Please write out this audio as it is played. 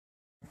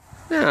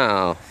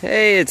Oh,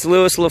 hey, it's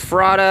Louis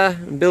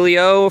LaFrada, Billy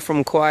O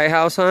from Kauai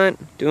House Hunt,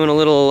 doing a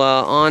little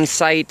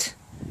on-site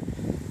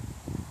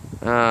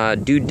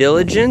due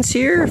diligence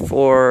here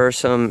for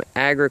some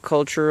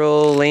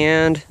agricultural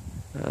land.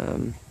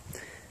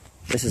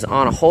 This is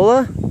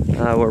Anahola.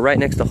 We're right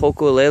next to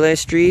Hoku'ulele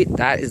Street.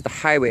 That is the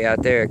highway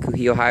out there,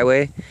 Kuhio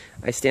Highway.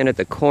 I stand at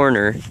the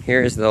corner.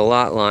 Here's the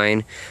lot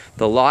line.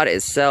 The lot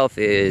itself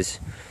is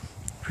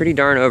pretty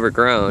darn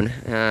overgrown.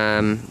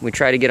 We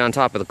tried to get on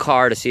top of the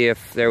car to see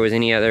if there was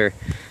any other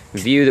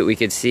view that we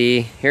could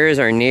see. Here is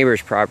our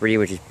neighbor's property,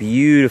 which is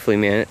beautifully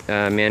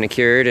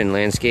manicured and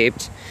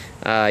landscaped.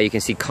 You can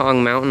see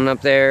Kong Mountain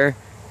up there.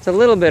 It's a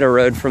little bit of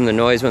road from the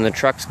noise when the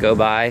trucks go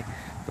by,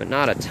 but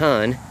not a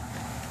ton.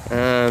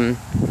 And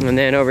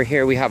then over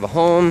here we have a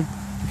home,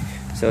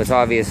 so it's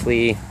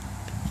obviously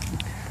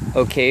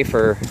okay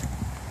for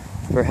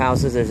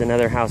houses. There's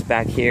another house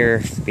back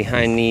here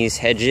behind these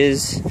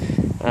hedges.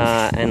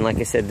 And like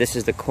I said, this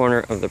is the corner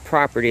of the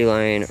property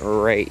line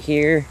right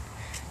here.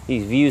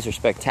 These views are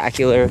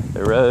spectacular.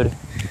 The road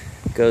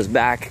goes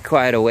back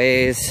quite a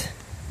ways.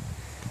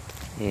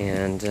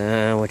 And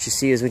what you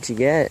see is what you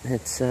get.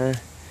 It's oh,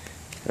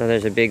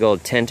 there's a big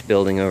old tent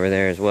building over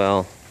there as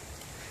well.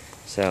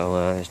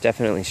 So there's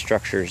definitely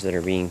structures that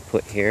are being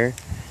put here.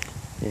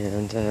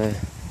 And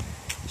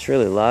it's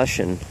really lush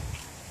and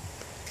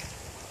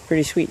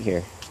pretty sweet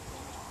here.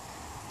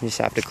 You just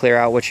have to clear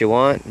out what you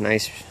want.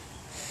 Nice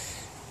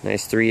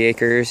 3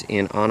 acres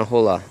in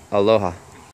Anahola. Aloha.